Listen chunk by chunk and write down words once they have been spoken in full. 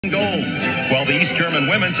golds, while the East German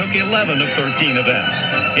women took 11 of 13 events.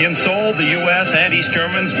 In Seoul, the U.S. and East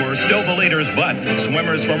Germans were still the leaders, but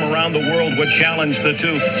swimmers from around the world would challenge the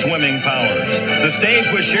two swimming powers. The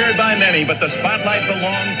stage was shared by many, but the spotlight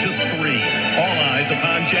belonged to three. All eyes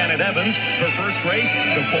upon Janet Evans, her first race,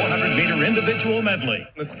 the 400-meter individual medley.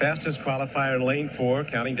 The fastest qualifier in lane 4,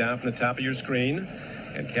 counting down from the top of your screen.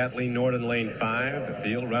 And Kathleen Norden, lane 5. The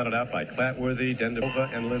field rounded out by Clatworthy,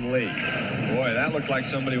 Dendova, and Lynn Lee. Boy, that looked like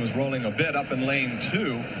somebody was rolling a bit up in lane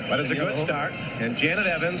 2. But it's a good start. And Janet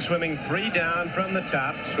Evans swimming 3 down from the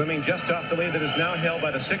top, swimming just off the lead that is now held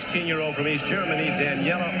by the 16-year-old from East Germany,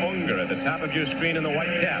 Daniela Unger, at the top of your screen in the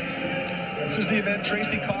white cap. This is the event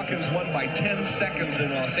Tracy Calkins won by 10 seconds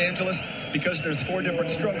in Los Angeles. Because there's 4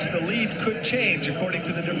 different strokes, the lead could change according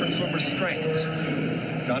to the different swimmers' strengths.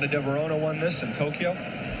 Donna De Verona won this in Tokyo.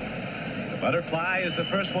 The butterfly is the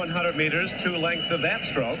first 100 meters, 2 lengths of that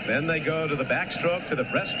stroke. Then they go to the backstroke, to the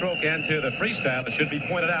breaststroke, and to the freestyle. It should be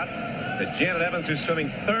pointed out that Janet Evans, who's swimming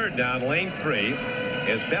 3rd down lane 3,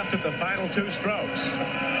 is best at the final 2 strokes.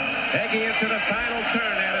 Taking it to the final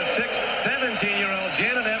turn at a 17-year-old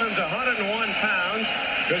Janet Evans, 101 pounds,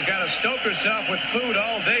 who's got to stoke herself with food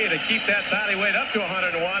all day to keep that body weight up to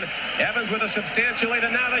 101. Evans with a substantial lead,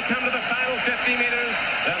 and now they come to the final 50 meters.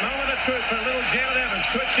 The moment of truth for little Janet Evans.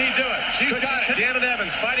 Could she do it? She's got it. Janet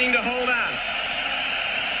Evans fighting to hold on.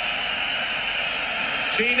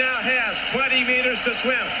 She now has 20 meters to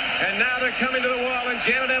swim, and now they're coming to the wall, and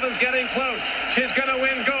Janet Evans getting close. She's going to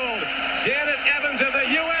win gold. Janet Evans of the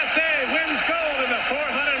USA wins gold in the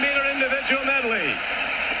 400-meter individual medley.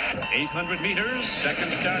 800 meters,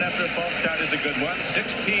 second start after a false start is a good one.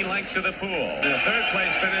 16 lengths of the pool. The third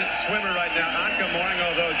place swimmer right now, Anka Mooring,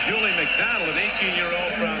 although Julie McDonald, an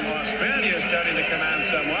 18-year-old from Australia, is starting to come on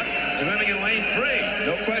somewhat, swimming in lane 3.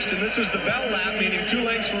 No question, this is the bell lap, meaning 2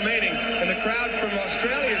 lengths remaining, and the crowd from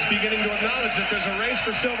Australia is beginning to acknowledge that there's a race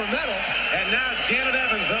for silver medal. And now Janet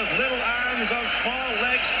Evans, those little arms, those small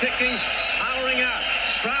legs kicking, powering out.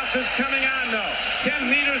 Strauss is coming on, though. 10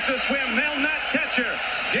 meters to swim. They'll not catch her.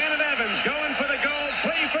 Janet Evans going for the gold,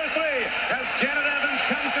 3 for 3, as Janet Evans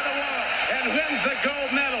comes to the wall and wins the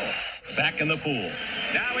gold medal. Back in the pool.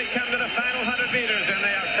 Now we come to the final 100 meters, and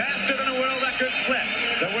they are faster than a world record split.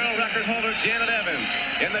 The world record holder, Janet Evans,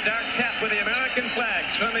 in the dark cap with the American flag,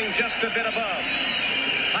 swimming just a bit above.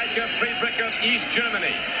 Heike Friedrich of East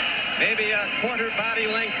Germany. Maybe a quarter body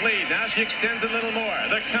length lead. Now she extends a little more.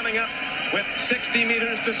 They're coming up with 60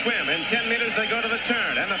 meters to swim. In 10 meters, they go to the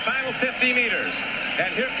turn. And the final 50 meters. And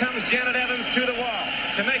here comes Janet Evans to the wall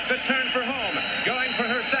to make the turn for home, going for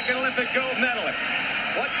her second Olympic gold medal.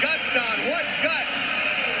 What guts, Don, what guts!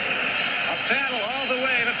 A battle all the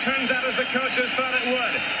way, and it turns out as the coaches thought it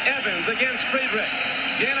would. Evans against Friedrich.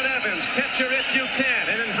 Janet Evans, catch her if you can,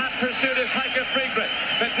 and in hot pursuit is Heike Friedrich.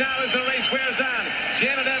 But now as the race wears on,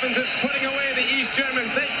 Janet Evans is putting away the East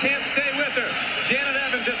Germans. They can't stay with her. Janet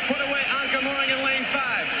Evans has put away Anka Mooring in lane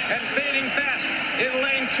 5, and fading fast in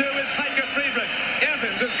lane 2 is Heike Friedrich.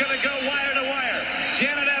 Evans is going to go wire to wire.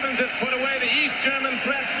 Janet Evans has put away the East German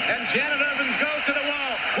threat, and Janet Evans goes to the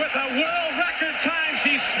wall with a world record time.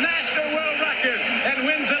 She smashed her world record and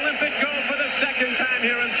wins Olympic gold for the 2nd time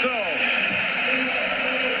here in Seoul.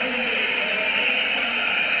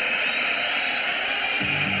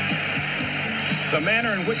 The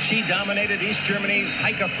manner in which she dominated East Germany's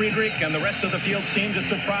Heike Friedrich and the rest of the field seemed to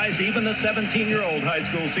surprise even the 17-year-old high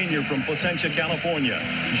school senior from Placentia, California.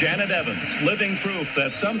 Janet Evans, living proof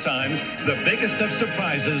that sometimes the biggest of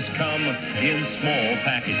surprises come in small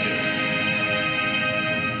packages.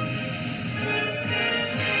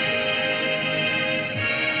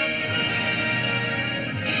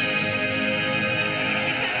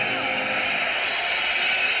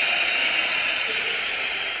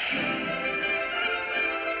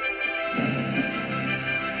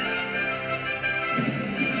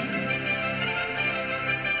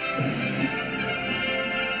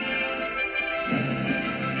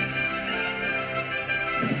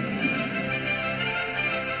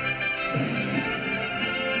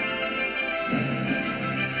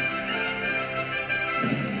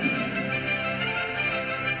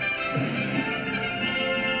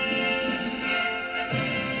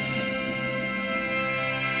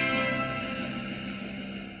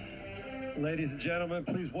 Ladies and gentlemen,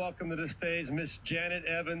 please welcome to the stage Miss Janet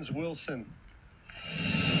Evans Wilson.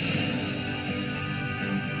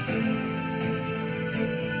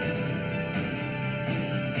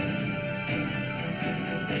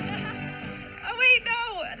 Oh wait,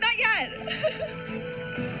 no, not yet.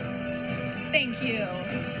 Thank you.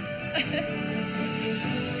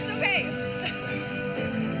 It's okay.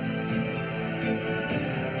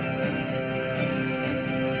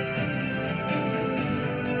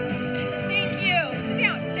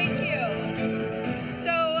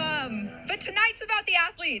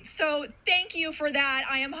 athletes. So thank you for that.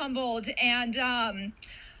 I am humbled. And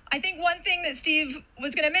I think one thing that Steve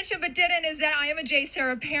was going to mention but didn't is that I am a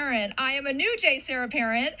JSerra parent. I am a new JSerra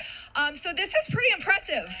parent. So this is pretty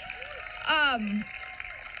impressive.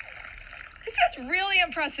 This is really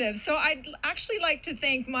impressive. So I'd actually like to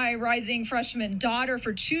thank my rising freshman daughter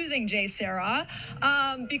for choosing JSerra,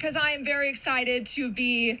 because I am very excited to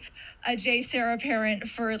be a JSerra parent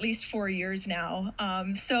for at least 4 years now.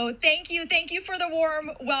 So thank you for the warm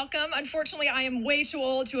welcome. Unfortunately, I am way too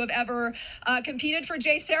old to have ever competed for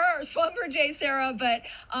JSerra or swum for JSerra, but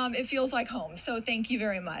it feels like home. So thank you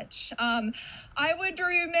very much. I would be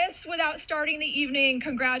remiss without starting the evening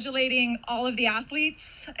congratulating all of the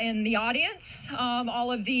athletes in the audience,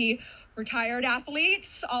 all of the retired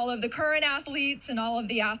athletes, all of the current athletes, and all of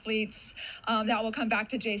the athletes that will come back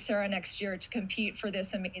to JSerra next year to compete for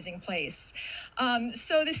this amazing place.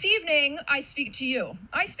 So this evening, I speak to you.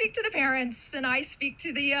 I speak to the parents, and I speak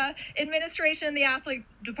to the administration, the athlete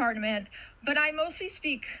department, but I mostly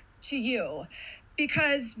speak to you,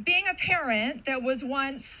 because being a parent that was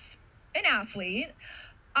once an athlete,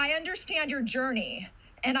 I understand your journey.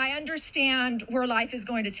 And I understand where life is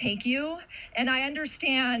going to take you. And I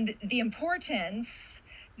understand the importance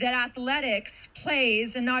that athletics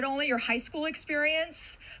plays in not only your high school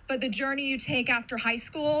experience, but the journey you take after high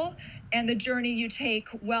school and the journey you take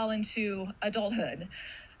well into adulthood.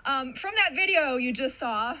 From that video you just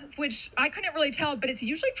saw, which I couldn't really tell, but it's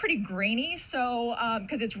usually pretty grainy, so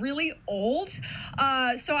because it's really old,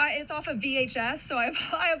 it's off of VHS, so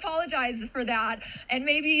I apologize for that, and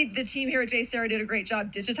maybe the team here at JSerra did a great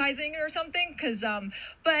job digitizing it or something,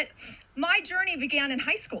 but my journey began in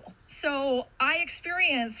high school, so I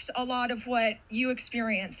experienced a lot of what you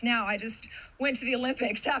experience now. I just went to the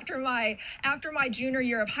Olympics after my junior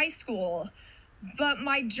year of high school, but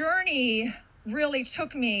my journey really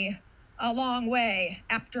took me a long way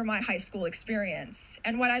after my high school experience.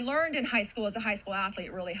 And what I learned in high school as a high school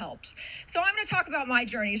athlete really helped. So I'm going to talk about my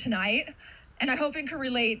journey tonight, and I hope it can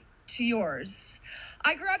relate to yours.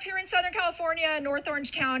 I grew up here in Southern California, North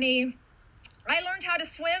Orange County. I learned how to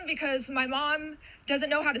swim because my mom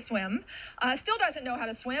doesn't know how to swim, still doesn't know how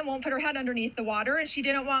to swim, won't put her head underneath the water, and she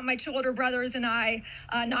didn't want my two older brothers and I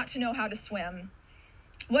not to know how to swim.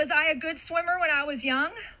 Was I a good swimmer when I was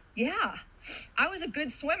young? Yeah. I was a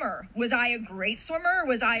good swimmer. Was I a great swimmer?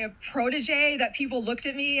 Was I a protege that people looked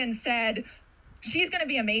at me and said, she's going to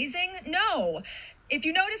be amazing? No. If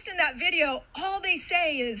you noticed in that video, all they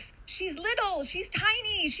say is, she's little, she's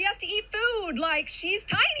tiny, she has to eat food, like she's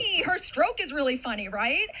tiny, her stroke is really funny,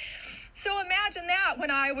 right? So imagine that when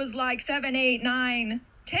I was like 7, 8, 9,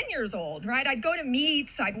 10 years old, right? I'd go to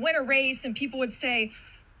meets, I'd win a race, and people would say,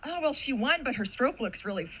 oh, well, she won, but her stroke looks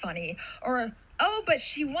really funny. Or, oh, but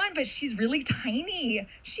she won, but she's really tiny.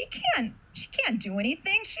 She can't do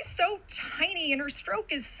anything. She's so tiny and her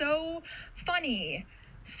stroke is so funny.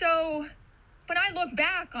 So when I look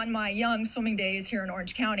back on my young swimming days here in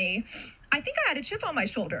Orange County, I think I had a chip on my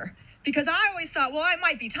shoulder, because I always thought, well, I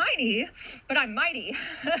might be tiny, but I'm mighty.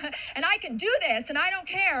 And I can do this, and I don't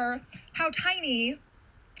care how tiny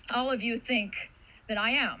all of you think that I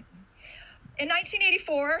am. In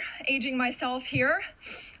 1984, aging myself here,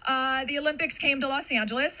 the Olympics came to Los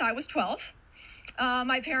Angeles. I was 12.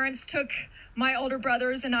 My parents took my older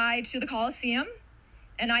brothers and I to the Coliseum,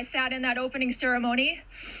 and I sat in that opening ceremony,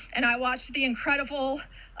 and I watched the incredible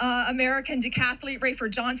American decathlete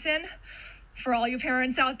Rayford Johnson. For all you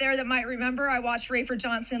parents out there that might remember, I watched Rayford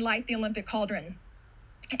Johnson light the Olympic cauldron.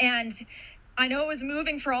 And I know it was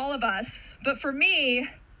moving for all of us, but for me,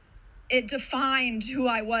 it defined who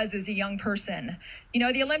I was as a young person. You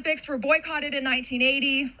know, the Olympics were boycotted in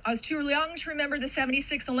 1980. I was too young to remember the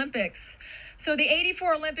 76 Olympics. So the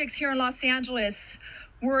 84 Olympics here in Los Angeles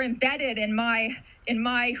were embedded in my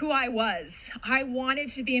who I was. I wanted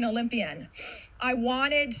to be an Olympian. I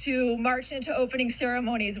wanted to march into opening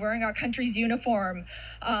ceremonies wearing our country's uniform,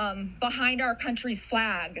 behind our country's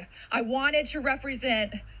flag. I wanted to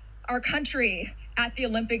represent our country at the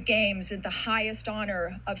Olympic Games at the highest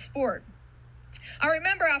honor of sport. I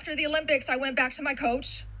remember after the Olympics, I went back to my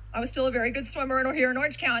coach. I was still a very good swimmer here in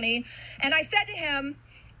Orange County. And I said to him,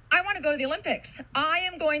 I want to go to the Olympics. I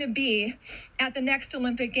am going to be at the next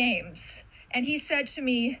Olympic Games. And he said to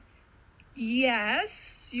me,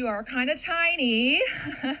 yes, you are kind of tiny,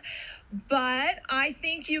 but I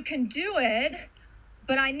think you can do it.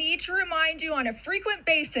 But I need to remind you on a frequent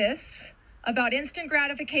basis about instant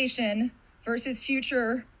gratification versus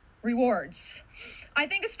future rewards. I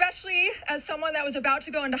think especially as someone that was about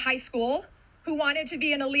to go into high school who wanted to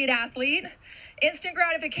be an elite athlete, instant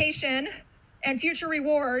gratification and future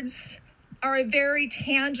rewards are a very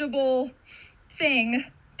tangible thing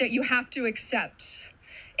that you have to accept.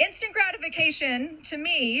 Instant gratification to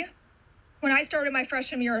me, when I started my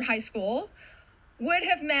freshman year at high school, would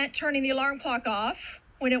have meant turning the alarm clock off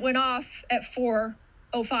when it went off at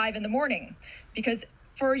 4:05 in the morning. Because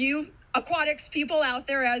for you aquatics people out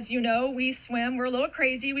there, as you know, we swim, we're a little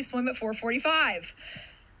crazy, we swim at 4:45.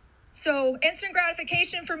 So instant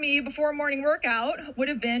gratification for me before a morning workout would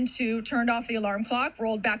have been to turn off the alarm clock,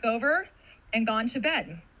 rolled back over, and gone to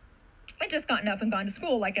bed. I'd just gotten up and gone to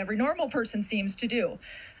school like every normal person seems to do.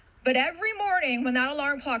 But every morning when that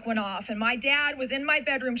alarm clock went off and my dad was in my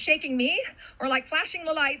bedroom shaking me or like flashing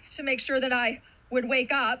the lights to make sure that I would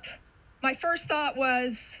wake up, my first thought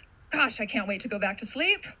was, gosh, I can't wait to go back to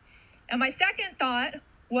sleep. And my second thought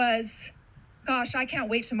was, gosh, I can't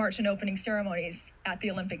wait to march in opening ceremonies at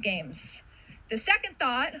the Olympic Games. The second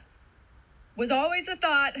thought was always the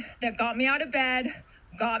thought that got me out of bed,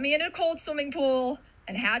 got me in a cold swimming pool,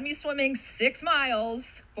 and had me swimming 6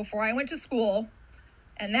 miles before I went to school.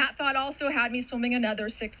 And that thought also had me swimming another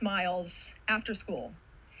 6 miles after school.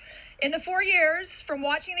 In the 4 years, from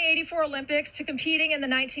watching the '84 Olympics to competing in the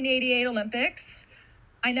 1988 Olympics,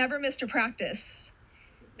 I never missed a practice.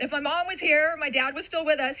 If my mom was here, my dad was still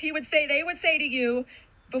with us, they would say to you,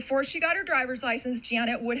 before she got her driver's license,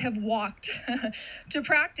 Janet would have walked to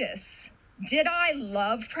practice. Did I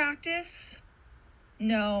love practice?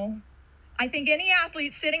 No. I think any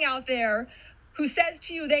athlete sitting out there who says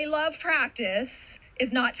to you they love practice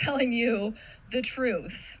is not telling you the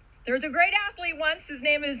truth. There was a great athlete once, his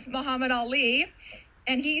name is Muhammad Ali,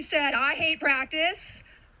 and he said, I hate practice,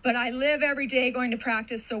 but I live every day going to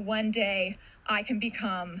practice so one day I can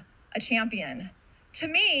become a champion. To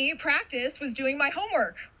me, practice was doing my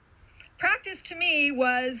homework. Practice to me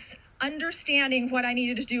was understanding what I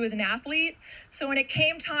needed to do as an athlete, so when it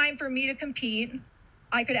came time for me to compete,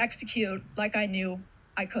 I could execute like I knew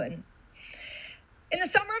I could. In the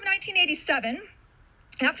summer of 1987,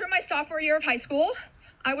 after my sophomore year of high school,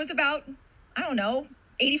 I was about,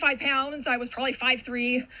 85 pounds. I was probably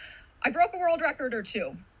 5'3". I broke a world record or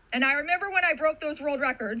two. And I remember when I broke those world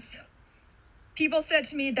records, people said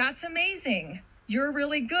to me, that's amazing. You're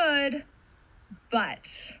really good,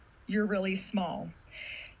 but you're really small.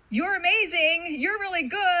 You're amazing, you're really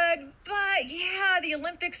good, but yeah, the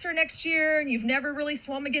Olympics are next year and you've never really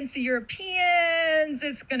swum against the Europeans.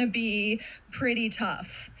 It's gonna be pretty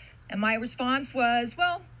tough. And my response was,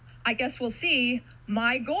 well, I guess we'll see.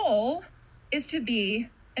 My goal is to be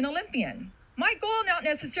an Olympian. My goal not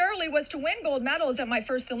necessarily was to win gold medals at my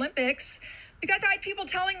first Olympics, because I had people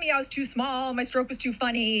telling me I was too small, my stroke was too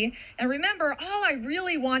funny. And remember, all I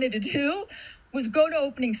really wanted to do was go to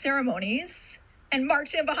opening ceremonies and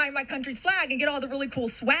march in behind my country's flag and get all the really cool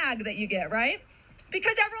swag that you get, right?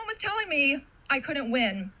 Because everyone was telling me I couldn't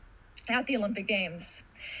win at the Olympic Games.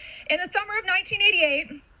 In the summer of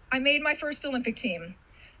 1988, I made my first Olympic team.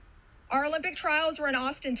 Our Olympic trials were in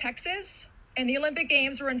Austin, Texas, and the Olympic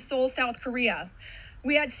Games were in Seoul, South Korea.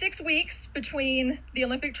 We had 6 weeks between the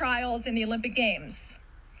Olympic trials and the Olympic Games.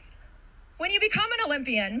 When you become an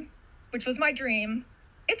Olympian, which was my dream,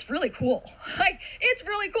 it's really cool. It's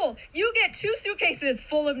really cool. You get 2 suitcases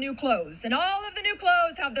full of new clothes, and all of the new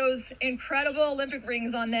clothes have those incredible Olympic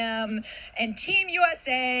rings on them, and Team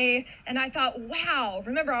USA, and I thought, wow,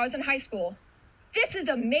 remember I was in high school. This is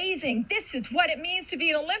amazing. This is what it means to be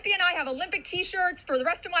an Olympian. I have Olympic t-shirts for the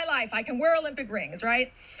rest of my life. I can wear Olympic rings,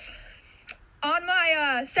 right? On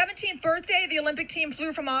my 17th birthday, the Olympic team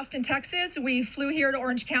flew from Austin, Texas. We flew here to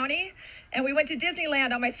Orange County, and we went to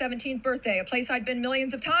Disneyland on my 17th birthday, a place I'd been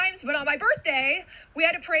millions of times. But on my birthday, we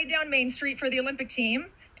had to parade down Main Street for the Olympic team,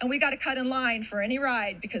 and we got to cut in line for any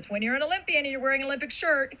ride, because when you're an Olympian and you're wearing an Olympic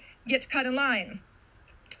shirt, you get to cut in line.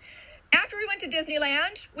 After we went to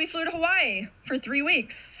Disneyland, we flew to Hawaii for 3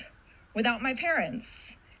 weeks without my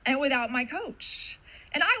parents and without my coach.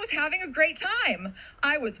 And I was having a great time.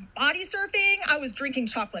 I was body surfing. I was drinking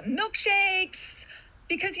chocolate milkshakes.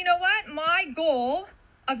 Because you know what? My goal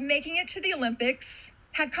of making it to the Olympics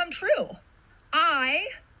had come true. I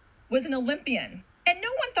was an Olympian. And no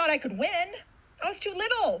one thought I could win. I was too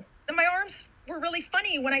little. And my arms were really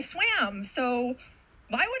funny when I swam. So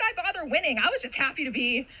why would I bother winning? I was just happy to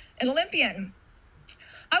be an Olympian.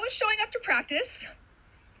 I was showing up to practice,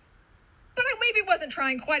 but I maybe wasn't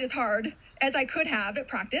trying quite as hard as I could have at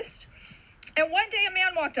practice. And one day a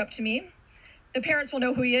man walked up to me. The parents will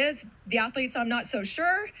know who he is. The athletes, I'm not so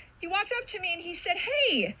sure. He walked up to me and he said,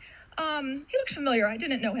 hey, he looked familiar. I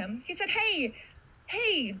didn't know him. He said,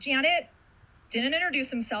 hey, Janet. Didn't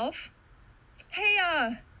introduce himself. Hey,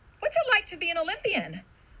 what's it like to be an Olympian?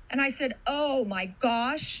 And I said, oh my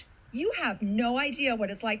gosh, you have no idea what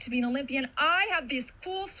it's like to be an Olympian. I have this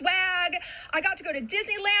cool swag. I got to go to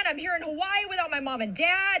Disneyland. I'm here in Hawaii without my mom and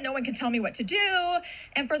dad. No one can tell me what to do.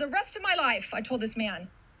 And for the rest of my life, I told this man,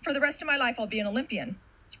 for the rest of my life, I'll be an Olympian.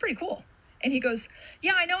 It's pretty cool. And he goes,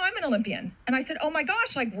 yeah, I know I'm an Olympian. And I said, oh my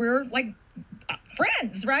gosh, like we're like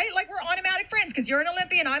friends, right? Like we're automatic friends because you're an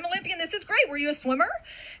Olympian, I'm Olympian. This is great. Were you a swimmer?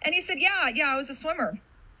 And he said, yeah, I was a swimmer.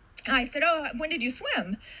 I said, oh, when did you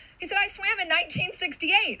swim? He said, I swam in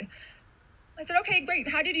 1968. I said, okay, great.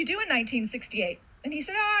 How did you do in 1968? And he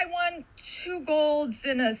said, oh, I won 2 golds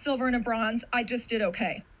and a silver and a bronze. I just did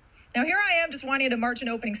okay. Now here I am just wanting to march in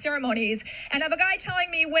opening ceremonies and have a guy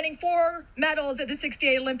telling me winning 4 medals at the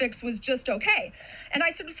 68 Olympics was just okay. And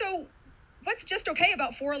I said, so what's just okay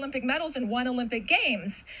about 4 Olympic medals and 1 Olympic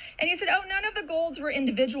Games? And he said, oh, none of the golds were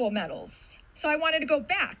individual medals. So I wanted to go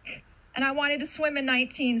back. And I wanted to swim in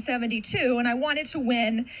 1972, and I wanted to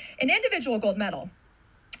win an individual gold medal.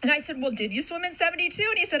 And I said, well, did you swim in 72?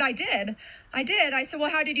 And he said, I did. I said, well,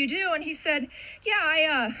 how did you do? And he said,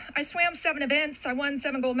 yeah, I swam 7 events. I won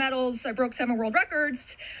 7 gold medals. I broke 7 world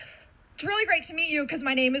records. It's really great to meet you because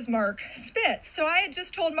my name is Mark Spitz. So I had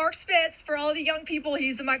just told Mark Spitz, for all the young people,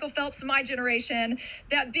 he's the Michael Phelps of my generation,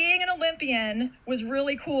 that being an Olympian was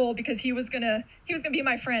really cool because he was gonna be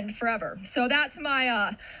my friend forever. So that's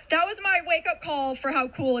my that was my wake-up call for how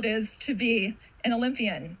cool it is to be an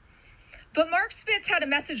Olympian. But Mark Spitz had a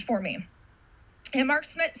message for me. And Mark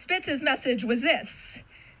Spitz's message was this: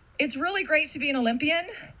 it's really great to be an Olympian,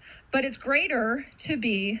 but it's greater to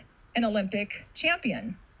be an Olympic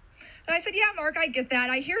champion. And I said, yeah, Mark, I get that.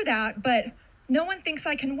 I hear that, but no one thinks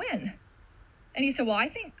I can win. And he said, well, I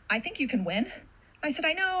think you can win. I said,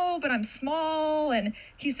 I know, but I'm small. And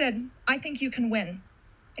he said, I think you can win.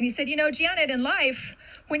 And he said, you know, Janet, in life,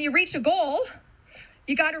 when you reach a goal,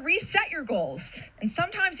 you got to reset your goals. And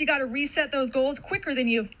sometimes you got to reset those goals quicker than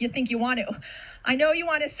you think you want to. I know you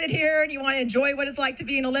want to sit here and you want to enjoy what it's like to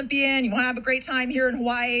be an Olympian. You want to have a great time here in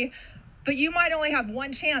Hawaii, but you might only have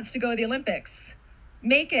 1 chance to go to the Olympics.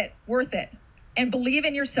 Make it worth it and believe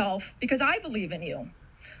in yourself because I believe in you.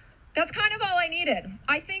 That's kind of all I needed.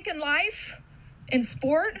 I think in life, in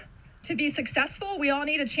sport, to be successful, we all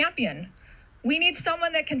need a champion. We need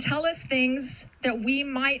someone that can tell us things that we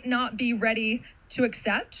might not be ready to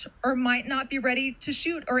accept or might not be ready to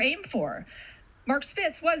shoot or aim for. Mark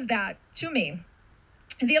Spitz was that to me.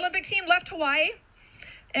 The Olympic team left Hawaii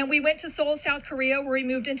and we went to Seoul, South Korea, where we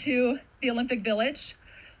moved into the Olympic Village.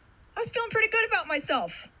 I was feeling pretty good about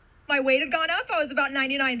myself. My weight had gone up. I was about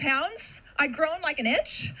 99 pounds. I'd grown like an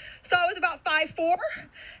inch. So I was about 5'4",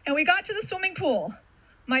 and we got to the swimming pool.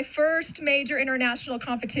 My first major international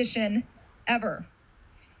competition ever.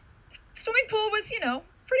 The swimming pool was,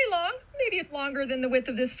 pretty long, maybe longer than the width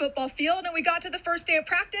of this football field. And we got to the first day of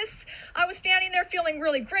practice. I was standing there feeling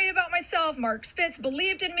really great about myself. Mark Spitz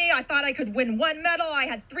believed in me. I thought I could win 1 medal. I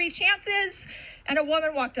had 3 chances, and a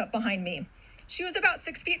woman walked up behind me. She was about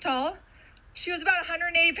 6 feet tall. She was about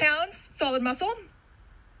 180 pounds, solid muscle.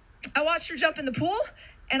 I watched her jump in the pool,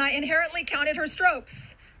 and I inherently counted her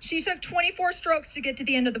strokes. She took 24 strokes to get to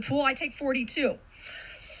the end of the pool. I take 42.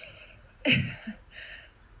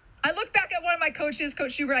 I looked back at one of my coaches,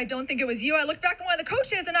 Coach Schubert, I don't think it was you. I looked back at one of the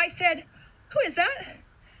coaches, and I said, who is that?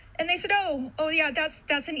 And they said, oh yeah,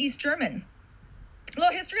 that's an East German. A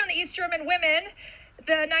little history on the East German women.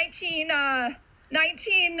 The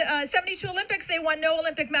 1972 Olympics, they won no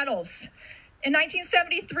Olympic medals. In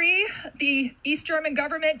 1973, the East German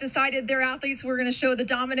government decided their athletes were going to show the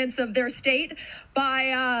dominance of their state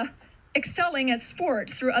by excelling at sport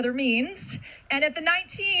through other means. And at the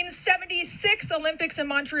 1976 Olympics in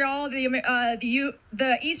Montreal,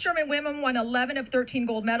 the East German women won 11 of 13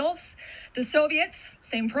 gold medals. The Soviets,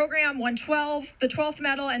 same program, won 12, the 12th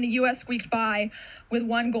medal, and the U.S. squeaked by with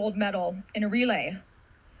 1 gold medal in a relay.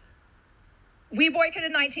 We boycotted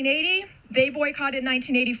in 1980. They boycotted in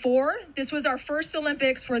 1984. This was our first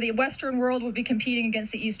Olympics where the Western world would be competing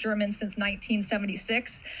against the East Germans since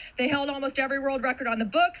 1976. They held almost every world record on the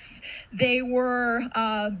books. They were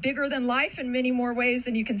bigger than life in many more ways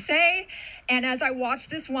than you can say. And as I watched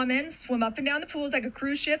this woman swim up and down the pools like a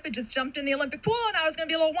cruise ship, it just jumped in the Olympic pool, and I was going to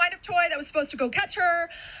be a little wind-up toy that was supposed to go catch her.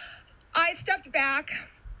 I stepped back,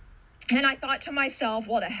 and I thought to myself,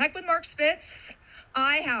 well, to heck with Mark Spitz.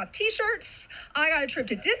 I have t-shirts. I got a trip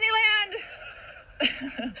to Disneyland.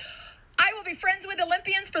 I will be friends with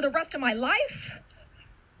Olympians for the rest of my life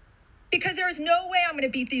because there is no way I'm going to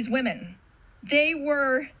beat these women. They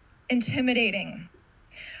were intimidating.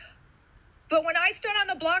 But when I stood on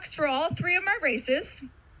the blocks for all 3 of my races,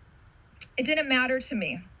 it didn't matter to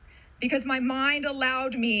me because my mind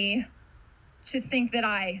allowed me to think that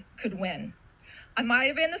I could win. I might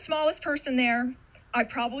have been the smallest person there. I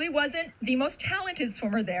probably wasn't the most talented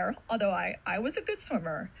swimmer there, although I was a good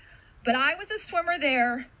swimmer. But I was a swimmer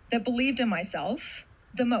there that believed in myself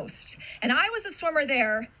the most. And I was a swimmer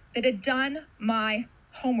there that had done my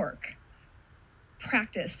homework.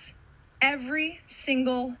 Practice every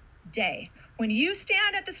single day. When you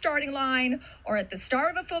stand at the starting line or at the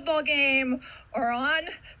start of a football game or on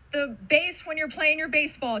the base when you're playing your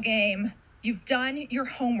baseball game, you've done your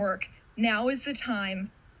homework. Now is the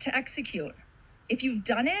time to execute. If you've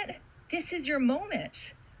done it, this is your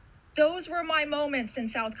moment. Those were my moments in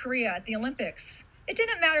South Korea at the Olympics. It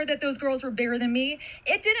didn't matter that those girls were bigger than me.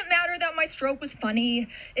 It didn't matter that my stroke was funny.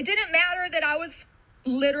 It didn't matter that I was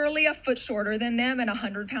literally a foot shorter than them and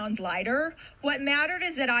 100 pounds lighter. What mattered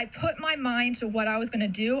is that I put my mind to what I was going to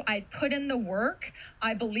do. I put in the work.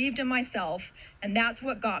 I believed in myself. And that's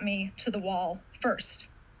what got me to the wall first.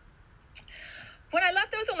 When I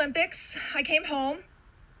left those Olympics, I came home.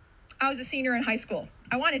 I was a senior in high school.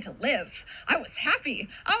 I wanted to live. I was happy.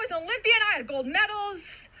 I was an Olympian. I had gold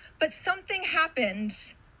medals. But something happened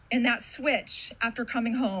in that switch after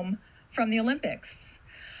coming home from the Olympics.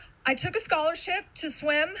 I took a scholarship to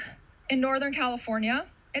swim in Northern California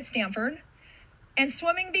at Stanford, and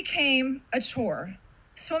swimming became a chore.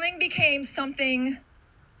 Swimming became something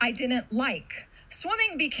I didn't like.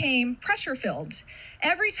 Swimming became pressure-filled.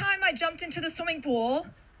 Every time I jumped into the swimming pool,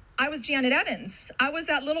 I was Janet Evans. I was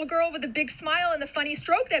that little girl with the big smile and the funny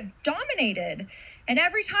stroke that dominated. And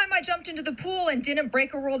every time I jumped into the pool and didn't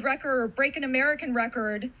break a world record or break an American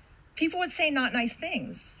record, people would say not nice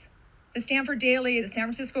things. The Stanford Daily, the San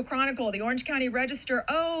Francisco Chronicle, the Orange County Register.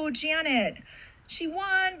 Oh, Janet, she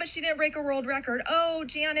won, but she didn't break a world record. Oh,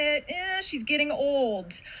 Janet, she's getting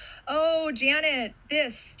old. Oh, Janet,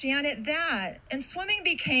 this, Janet, that. And swimming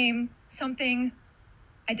became something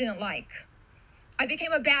I didn't like. I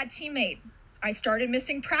became a bad teammate. I started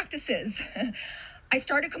missing practices. I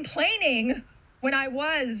started complaining when I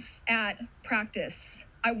was at practice.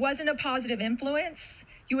 I wasn't a positive influence.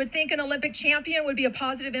 You would think an Olympic champion would be a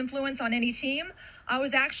positive influence on any team. I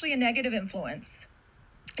was actually a negative influence.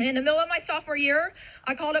 And in the middle of my sophomore year,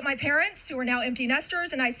 I called up my parents, who are now empty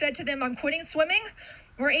nesters, and I said to them, I'm quitting swimming.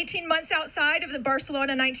 We're 18 months outside of the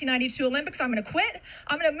Barcelona 1992 Olympics. I'm going to quit.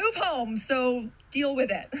 I'm going to move home, so deal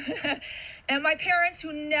with it. And my parents,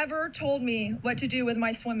 who never told me what to do with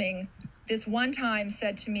my swimming, this one time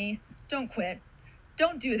said to me, don't quit.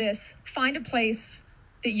 Don't do this. Find a place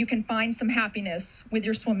that you can find some happiness with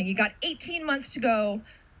your swimming. You got 18 months to go.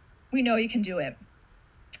 We know you can do it.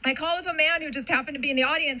 I called up a man who just happened to be in the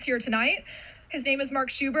audience here tonight. His name is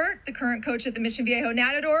Mark Schubert, the current coach at the Mission Viejo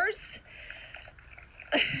Nadadors.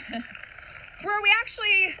 Where we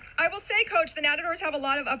actually, I will say, Coach, the Nadadors have a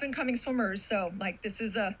lot of up-and-coming swimmers. So, like, this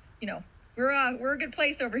is a, we're a good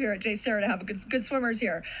place over here at JSerra to have good swimmers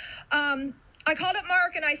here. I called up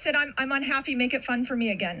Mark and I said, I'm unhappy. Make it fun for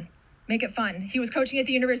me again. Make it fun. He was coaching at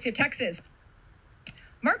the University of Texas.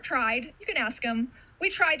 Mark tried. You can ask him. We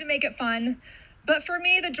tried to make it fun. But for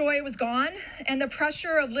me, the joy was gone. And the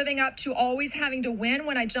pressure of living up to always having to win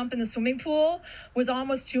when I jump in the swimming pool was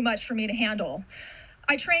almost too much for me to handle.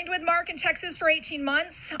 I trained with Mark in Texas for 18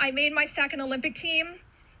 months. I made my second Olympic team.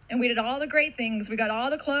 And we did all the great things. We got all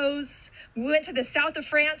the clothes. We went to the south of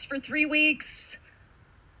France for 3 weeks.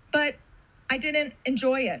 But I didn't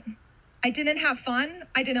enjoy it. I didn't have fun.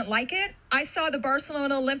 I didn't like it. I saw the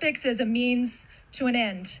Barcelona Olympics as a means to an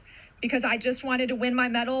end because I just wanted to win my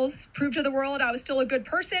medals, prove to the world I was still a good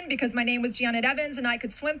person because my name was Janet Evans and I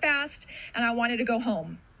could swim fast and I wanted to go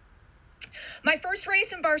home. My first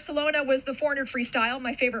race in Barcelona was the 400 freestyle,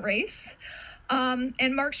 my favorite race.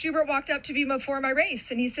 And Mark Schubert walked up to me before my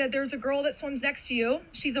race and he said, there's a girl that swims next to you.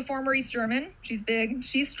 She's a former East German. She's big,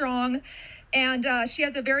 she's strong. And she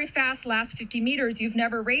has a very fast last 50 meters. You've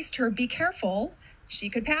never raced her. Be careful. She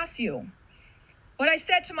could pass you. What I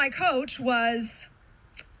said to my coach was,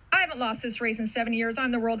 I haven't lost this race in 7 years.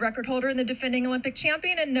 I'm the world record holder and the defending Olympic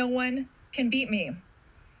champion, and no one can beat me.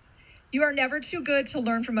 You are never too good to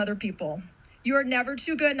learn from other people. You are never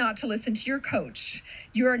too good not to listen to your coach.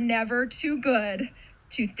 You are never too good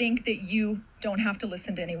to think that you don't have to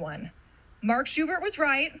listen to anyone. Mark Schubert was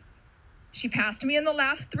right. She passed me in the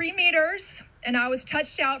last 3 meters, and I was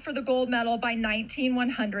touched out for the gold medal by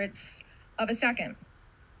 19/100ths of a second.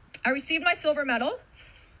 I received my silver medal.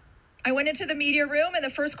 I went into the media room, and the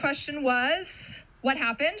first question was, what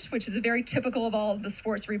happened? Which is very typical of all of the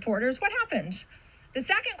sports reporters. What happened? The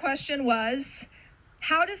second question was,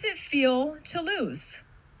 how does it feel to lose?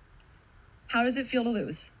 How does it feel to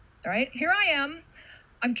lose? All right, here I am.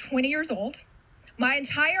 I'm 20 years old. My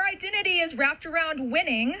entire identity is wrapped around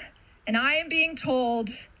winning. And I am being told,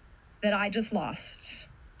 that I just lost.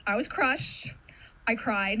 I was crushed. I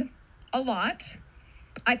cried a lot.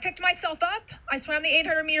 I picked myself up. I swam the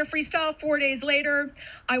 800-meter freestyle 4 days later.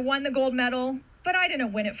 I won the gold medal, but I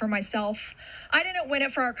didn't win it for myself. I didn't win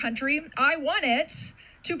it for our country. I won it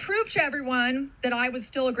to prove to everyone that I was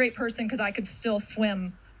still a great person because I could still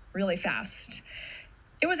swim really fast.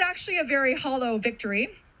 It was actually a very hollow victory,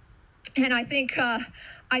 and I think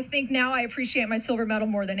now I appreciate my silver medal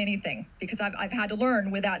more than anything because I've had to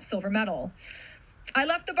learn with that silver medal. I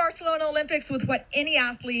left the Barcelona Olympics with what any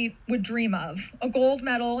athlete would dream of, a gold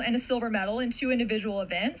medal and a silver medal in 2 individual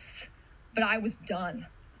events, but I was done.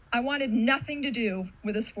 I wanted nothing to do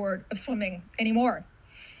with the sport of swimming anymore.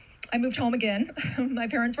 I moved home again. My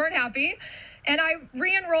parents weren't happy, and I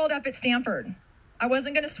re-enrolled up at Stanford. I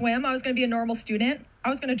wasn't going to swim. I was going to be a normal student. I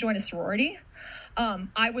was going to join a sorority.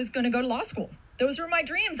 I was going to go to law school. Those were my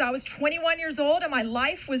dreams. I was 21 years old, and my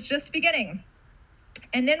life was just beginning.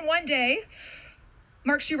 And then one day,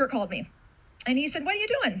 Mark Schubert called me, and he said, "What are you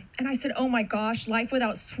doing?" And I said, "Oh my gosh, life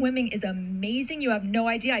without swimming is amazing. You have no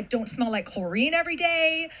idea. I don't smell like chlorine every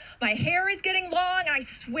day. My hair is getting long. I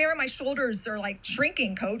swear my shoulders are like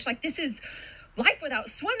shrinking, coach. Like life without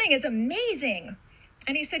swimming is amazing."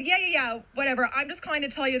 And he said, yeah, whatever. I'm just calling to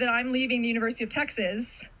tell you that I'm leaving the University of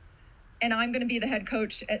Texas, and I'm going to be the head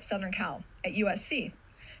coach at Southern Cal at USC.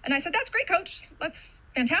 And I said, "That's great, coach. That's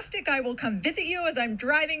fantastic. I will come visit you as I'm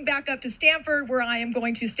driving back up to Stanford, where I am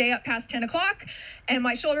going to stay up past 10 o'clock, and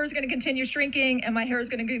my shoulder is going to continue shrinking, and my hair is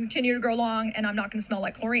going to continue to grow long, and I'm not going to smell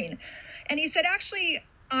like chlorine." And he said, "Actually,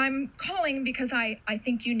 I'm calling because I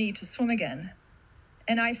think you need to swim again."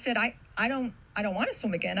 And I said, I don't want to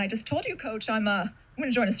swim again. I just told you, coach, I'm going to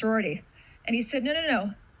join a sorority. And he said, no,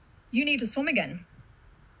 you need to swim again.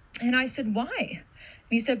 And I said, "Why?" And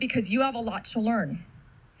he said, "Because you have a lot to learn."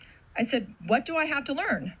 I said, "What do I have to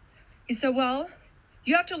learn?" He said, "Well,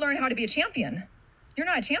 you have to learn how to be a champion. You're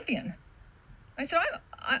not a champion." I said,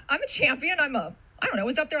 I'm a champion. I don't know, it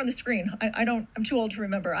was up there on the screen. I'm too old to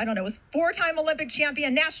remember. I don't know, it was 4-time Olympic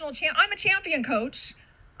champion, national champ. I'm a champion, coach.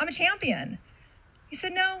 I'm a champion. He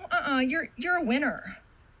said, "No, you're a winner.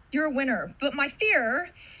 You're a winner. But my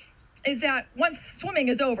fear is that once swimming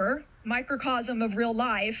is over, microcosm of real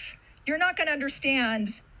life, you're not going to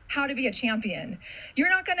understand how to be a champion. You're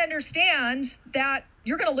not going to understand that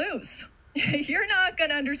you're going to lose. You're not going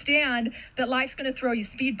to understand that life's going to throw you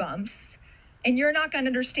speed bumps. And you're not going to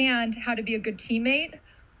understand how to be a good teammate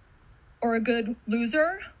or a good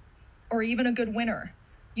loser or even a good winner.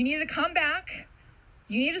 You need to come back.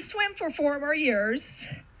 You need to swim for 4 more years.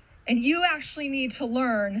 And you actually need to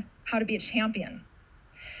learn how to be a champion."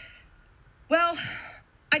 Well,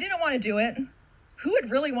 I didn't want to do it. Who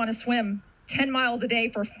would really want to swim 10 miles a day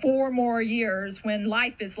for 4 more years when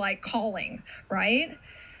life is like calling, right?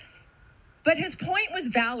 But his point was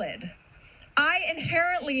valid. I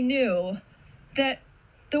inherently knew that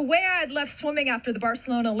the way I had left swimming after the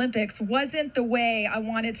Barcelona Olympics wasn't the way I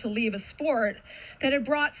wanted to leave a sport that had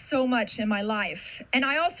brought so much in my life. And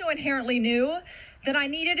I also inherently knew that I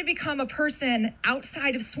needed to become a person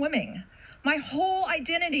outside of swimming. My whole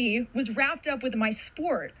identity was wrapped up with my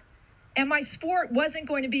sport. And my sport wasn't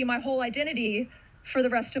going to be my whole identity for the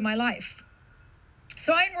rest of my life.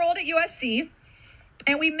 So I enrolled at USC,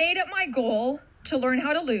 and we made it my goal to learn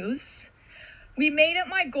how to lose. We made it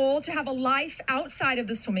my goal to have a life outside of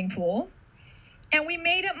the swimming pool. And we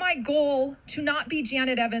made it my goal to not be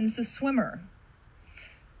Janet Evans, the swimmer.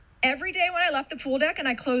 Every day when I left the pool deck and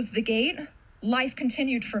I closed the gate, life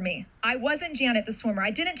continued for me. I wasn't Janet the swimmer.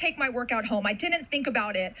 I didn't take my workout home. I didn't think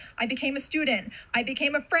about it. I became a student. I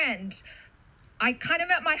became a friend. I kind of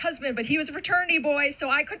met my husband, but he was a fraternity boy, so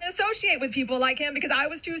I couldn't associate with people like him because I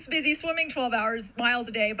was too busy swimming 12 miles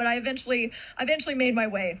a day, but I eventually made my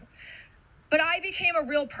way. But I became a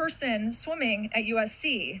real person swimming at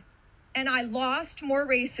USC, and I lost more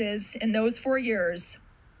races in those 4 years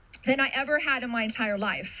than I ever had in my entire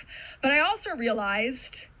life. But I also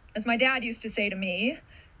realized, as my dad used to say to me,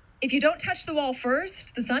 if you don't touch the wall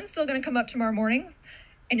first, the sun's still going to come up tomorrow morning,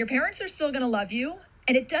 and your parents are still going to love you,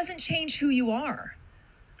 and it doesn't change who you are.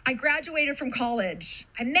 I graduated from college.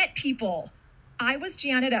 I met people. I was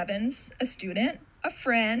Janet Evans, a student, a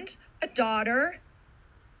friend, a daughter,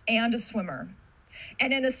 and a swimmer.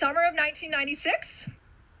 And in the summer of 1996,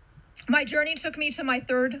 my journey took me to my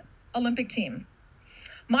 3rd Olympic team.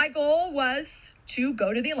 My goal was to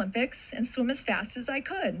go to the Olympics and swim as fast as I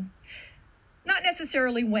could. Not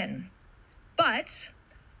necessarily win, but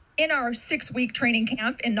in our 6-week training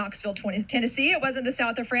camp in Knoxville, Tennessee, it wasn't the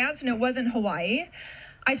south of France and it wasn't Hawaii,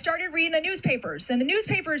 I started reading the newspapers, and the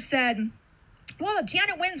newspapers said, well, if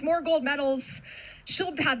Janet wins more gold medals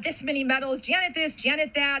she'll have this many medals, Janet this,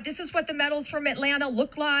 Janet that. This is what the medals from Atlanta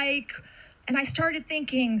look like. And I started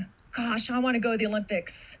thinking, gosh, I want to go to the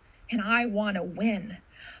Olympics and I want to win.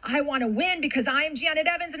 I want to win because I am Janet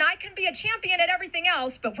Evans and I can be a champion at everything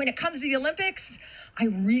else. But when it comes to the Olympics, I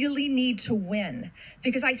really need to win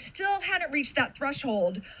because I still hadn't reached that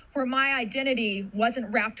threshold where my identity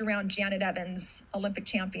wasn't wrapped around Janet Evans, Olympic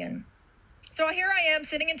champion. So here I am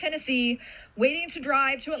sitting in Tennessee, waiting to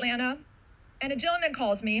drive to Atlanta, and a gentleman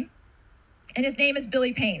calls me, and his name is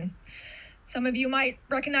Billy Payne. Some of you might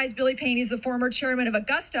recognize Billy Payne. He's the former chairman of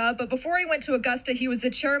Augusta, but before he went to Augusta, he was the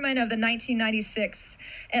chairman of the 1996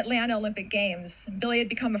 Atlanta Olympic Games. Billy had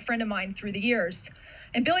become a friend of mine through the years.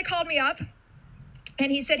 And Billy called me up,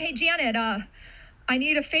 and he said, hey, Janet, I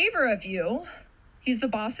need a favor of you. He's the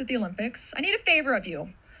boss at the Olympics. I need a favor of you.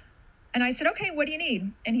 And I said, okay, what do you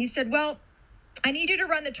need? And he said, well, I need you to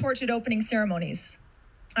run the torch at opening ceremonies.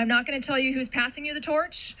 I'm not going to tell you who's passing you the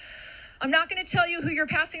torch. I'm not going to tell you who you're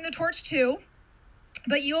passing the torch to,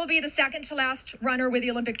 but you will be the second to last runner with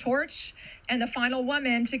the Olympic torch and the final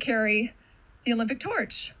woman to carry the Olympic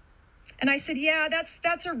torch. And I said, yeah,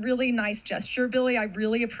 that's a really nice gesture, Billy. I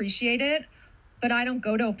really appreciate it, but I don't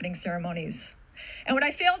go to opening ceremonies. And what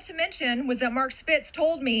I failed to mention was that Mark Spitz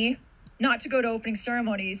told me not to go to opening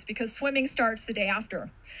ceremonies because swimming starts the day after.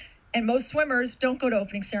 And most swimmers don't go to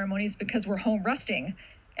opening ceremonies because we're home resting.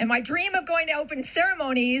 And my dream of going to opening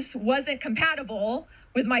ceremonies wasn't compatible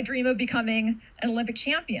with my dream of becoming an Olympic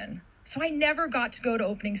champion. So I never got to go to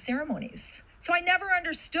opening ceremonies. So I never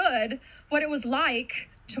understood what it was like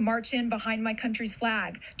to march in behind my country's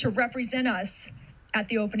flag, to represent us at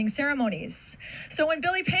the opening ceremonies. So when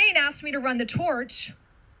Billy Payne asked me to run the torch,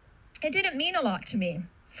 it didn't mean a lot to me.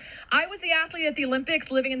 I was the athlete at the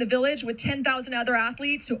Olympics living in the village with 10,000 other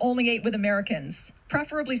athletes who only ate with Americans,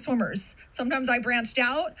 preferably swimmers. Sometimes I branched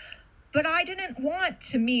out, but I didn't want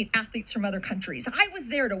to meet athletes from other countries. I was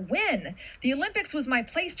there to win. The Olympics was my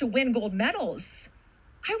place to win gold medals.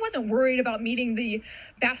 I wasn't worried about meeting the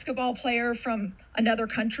basketball player from another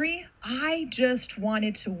country. I just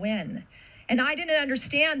wanted to win. And I didn't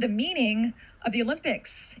understand the meaning of the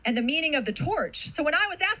Olympics and the meaning of the torch. So when I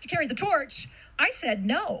was asked to carry the torch, I said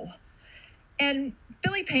no. And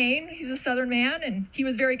Billy Payne, he's a Southern man, and he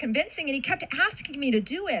was very convincing, and he kept asking me to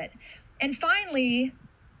do it. And finally,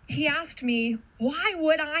 he asked me, why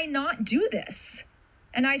would I not do this?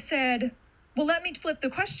 And I said, well, let me flip the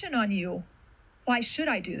question on you. Why should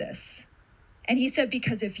I do this? And he said,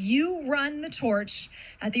 because if you run the torch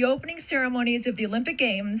at the opening ceremonies of the Olympic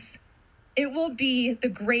Games, it will be the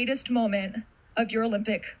greatest moment of your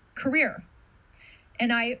Olympic career.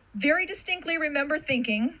 And I very distinctly remember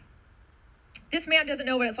thinking, this man doesn't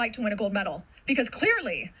know what it's like to win a gold medal, because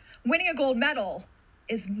clearly winning a gold medal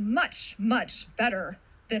is much, much better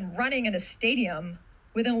than running in a stadium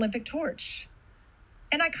with an Olympic torch.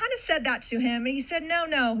 And I kind of said that to him, and he said,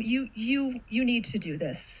 no, you need to do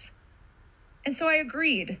this. And so I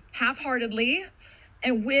agreed half-heartedly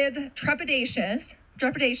and with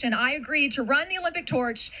trepidation, I agreed to run the Olympic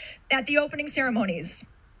torch at the opening ceremonies.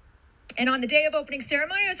 And on the day of opening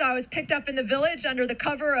ceremonies, I was picked up in the village under the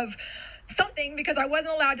cover of something because I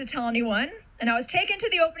wasn't allowed to tell anyone. And I was taken to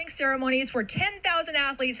the opening ceremonies where 10,000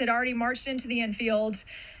 athletes had already marched into the infield.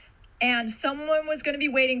 And someone was going to be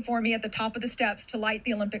waiting for me at the top of the steps to light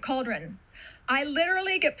the Olympic cauldron. I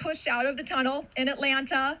literally get pushed out of the tunnel in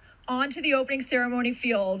Atlanta onto the opening ceremony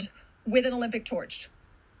field with an Olympic torch.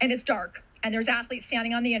 And it's dark. And there's athletes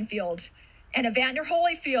standing on the infield. And Evander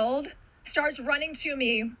Holyfield starts running to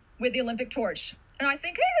me with the Olympic torch. And I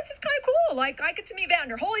think, hey, this is kind of cool. Like, I get to meet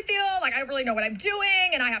Evander Holyfield. Like, I don't really know what I'm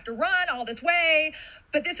doing, and I have to run all this way.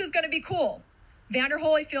 But this is going to be cool. Evander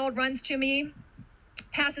Holyfield runs to me,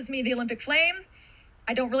 passes me the Olympic flame.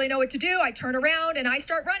 I don't really know what to do. I turn around, and I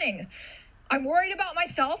start running. I'm worried about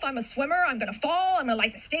myself. I'm a swimmer. I'm going to fall. I'm going to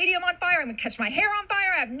light the stadium on fire. I'm going to catch my hair on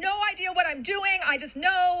fire. I have no idea what I'm doing. I just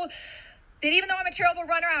know that even though I'm a terrible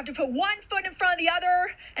runner, I have to put one foot in front of the other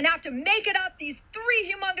and I have to make it up these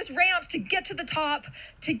 3 humongous ramps to get to the top,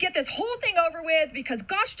 to get this whole thing over with, because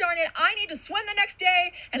gosh darn it, I need to swim the next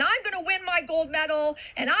day and I'm going to win my gold medal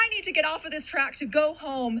and I need to get off of this track to go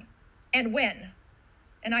home and win.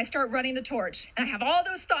 And I start running the torch and I have all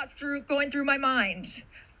those thoughts going through my mind.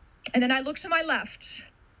 And then I look to my left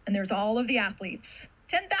and there's all of the athletes.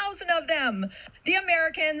 10,000 of them. The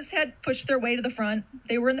Americans had pushed their way to the front.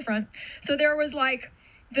 They were in the front. So there was like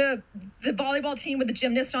the volleyball team with the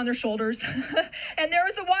gymnast on their shoulders. And there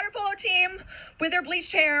was the water polo team with their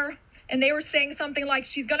bleached hair. And they were saying something like,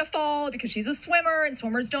 she's going to fall because she's a swimmer and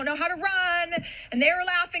swimmers don't know how to run. And they were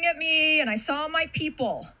laughing at me. And I saw my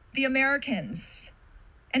people, the Americans.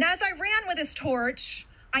 And as I ran with this torch,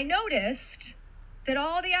 I noticed that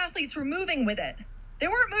all the athletes were moving with it. They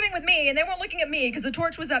weren't moving with me, and they weren't looking at me because the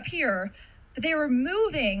torch was up here, but they were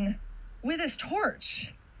moving with this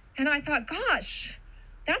torch. And I thought, gosh,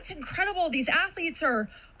 that's incredible. These athletes are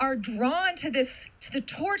drawn to the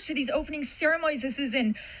torch, to these opening ceremonies. This is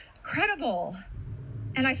incredible.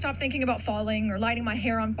 And I stopped thinking about falling or lighting my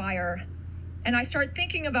hair on fire. And I start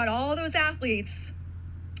thinking about all those athletes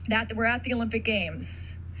that were at the Olympic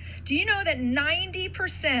Games. Do you know that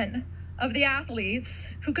 90% of the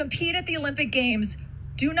athletes who compete at the Olympic Games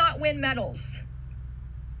do not win medals?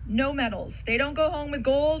 No medals. They don't go home with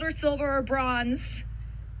gold or silver or bronze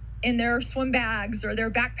in their swim bags or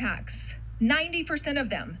their backpacks. 90% of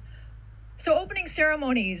them. So opening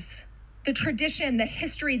ceremonies, the tradition, the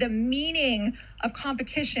history, the meaning of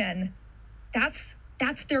competition, that's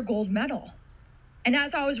their gold medal. And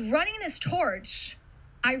as I was running this torch,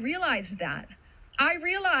 I realized that. I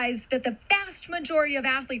realized that the vast majority of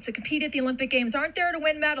athletes that compete at the Olympic Games aren't there to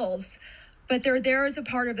win medals, but they're there as a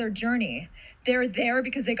part of their journey. They're there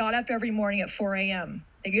because they got up every morning at 4 a.m.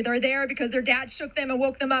 They're there because their dad shook them and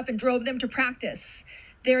woke them up and drove them to practice.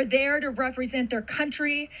 They're there to represent their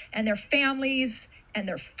country and their families and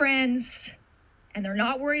their friends. And they're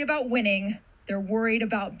not worried about winning. They're worried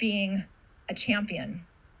about being a champion.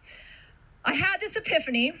 I had this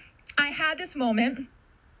epiphany. I had this moment.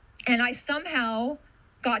 And I somehow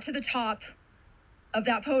got to the top of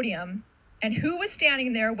that podium. And who was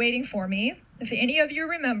standing there waiting for me, if any of you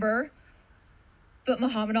remember, but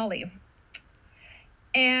Muhammad Ali.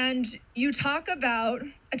 And you talk about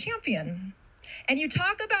a champion. And you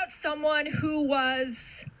talk about someone who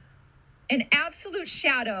was an absolute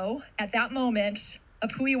shadow at that moment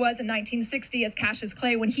of who he was in 1960 as Cassius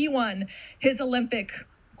Clay when he won his Olympic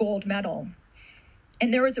gold medal.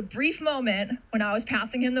 And there was a brief moment when I was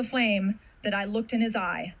passing him the flame that I looked in his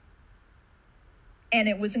eye. And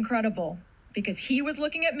it was incredible because he was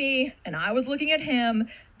looking at me and I was looking at him.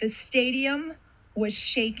 The stadium was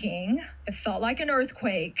shaking. It felt like an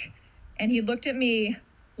earthquake. And he looked at me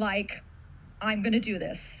like, I'm going to do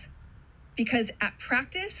this. Because at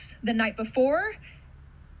practice the night before,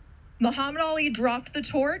 Muhammad Ali dropped the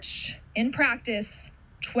torch in practice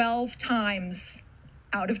 12 times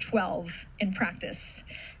out of 12 in practice.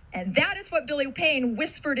 And that is what Billy Payne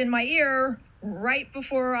whispered in my ear right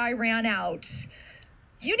before I ran out.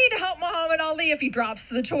 You need to help Muhammad Ali if he drops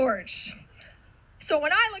the torch. So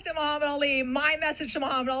when I looked at Muhammad Ali, my message to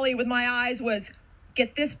Muhammad Ali with my eyes was,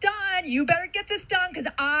 get this done. You better get this done because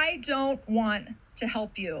I don't want to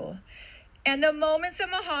help you. And the moments that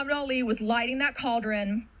Muhammad Ali was lighting that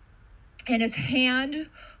cauldron and his hand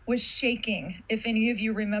was shaking, if any of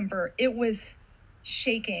you remember, it was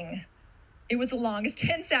shaking. It was the longest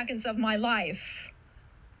 10 seconds of my life.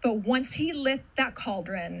 But once he lit that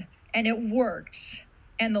cauldron and it worked,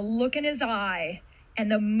 and the look in his eye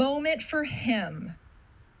and the moment for him,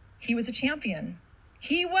 he was a champion.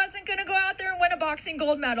 He wasn't going to go out there and win a boxing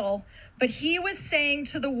gold medal, but he was saying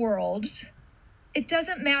to the world, it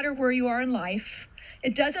doesn't matter where you are in life.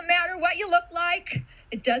 It doesn't matter what you look like.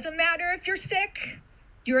 It doesn't matter if you're sick.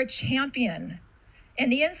 You're a champion.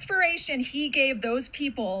 And the inspiration he gave those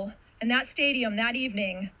people in that stadium that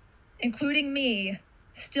evening, including me,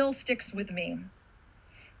 still sticks with me.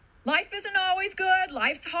 Life isn't always good.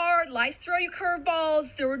 Life's hard. Life's throw you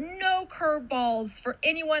curveballs. There were no curveballs for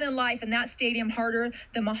anyone in life in that stadium harder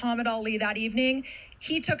than Muhammad Ali that evening.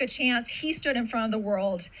 He took a chance. He stood in front of the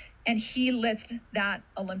world, and he lit that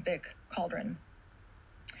Olympic cauldron.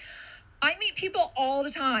 I meet people all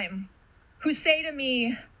the time who say to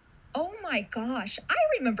me, oh my gosh, I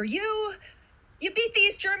remember you. You beat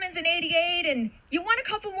these Germans in '88, and you won a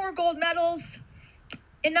couple more gold medals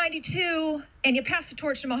in '92, and you passed the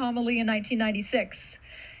torch to Muhammad Ali in 1996.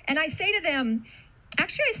 And I say to them,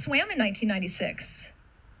 actually, I swam in 1996.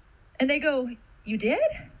 And they go, you did?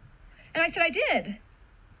 And I said, I did.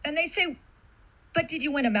 And they say, but did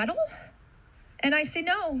you win a medal? And I say,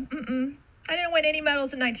 no, I didn't win any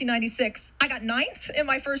medals in 1996. I got 9th in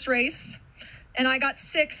my first race, and I got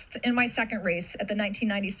 6th in my second race at the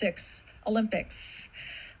 1996 Olympics.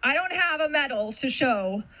 I don't have a medal to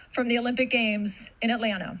show from the Olympic Games in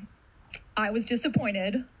Atlanta. I was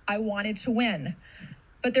disappointed. I wanted to win.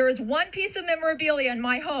 But there is one piece of memorabilia in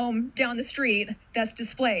my home down the street that's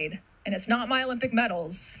displayed, and it's not my Olympic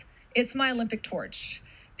medals. It's my Olympic torch,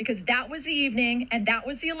 because that was the evening and that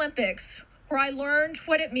was the Olympics where I learned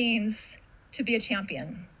what it means to be a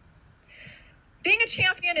champion. Being a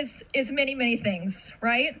champion is many, many things,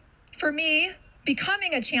 right? For me,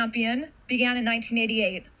 becoming a champion began in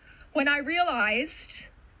 1988 when I realized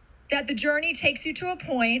that the journey takes you to a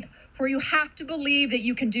point where you have to believe that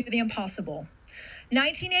you can do the impossible.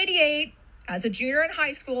 1988, as a junior in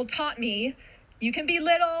high school, taught me you can be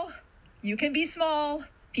little, you can be small,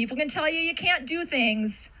 people can tell you you can't do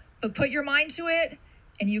things, but put your mind to it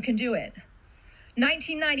and you can do it.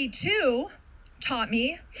 1992 taught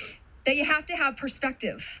me that you have to have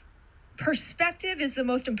perspective. Perspective is the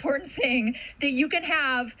most important thing that you can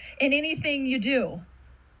have in anything you do.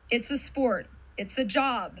 It's a sport, it's a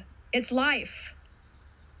job, it's life.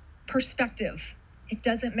 Perspective. It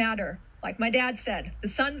doesn't matter. Like my dad said, the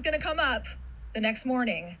sun's gonna come up the next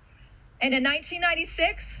morning. And in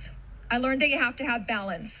 1996, I learned that you have to have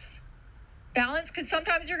balance. Balance, because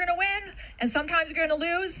sometimes you're gonna win and sometimes you're gonna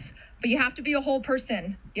lose, but you have to be a whole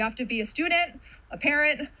person. You have to be a student, a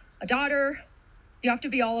parent, a daughter. You have to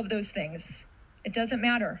be all of those things. It doesn't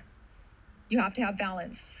matter. You have to have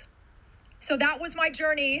balance. So that was my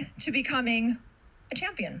journey to becoming a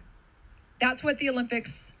champion. That's what the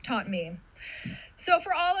Olympics taught me. So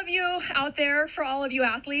for all of you out there, for all of you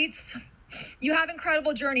athletes, you have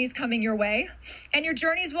incredible journeys coming your way, and your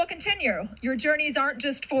journeys will continue. Your journeys aren't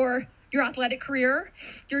just for your athletic career.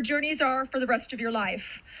 Your journeys are for the rest of your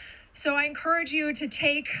life. So I encourage you to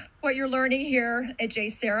take what you're learning here at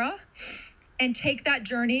JSerra and take that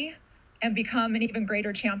journey and become an even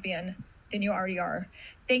greater champion than you already are.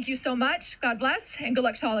 Thank you so much. God bless, and good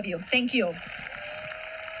luck to all of you. Thank you.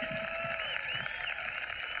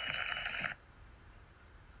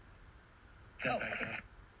 Oh.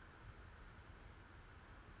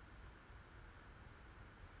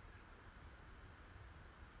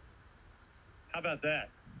 How about that?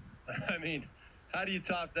 I mean, how do you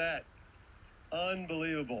top that?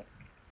 Unbelievable.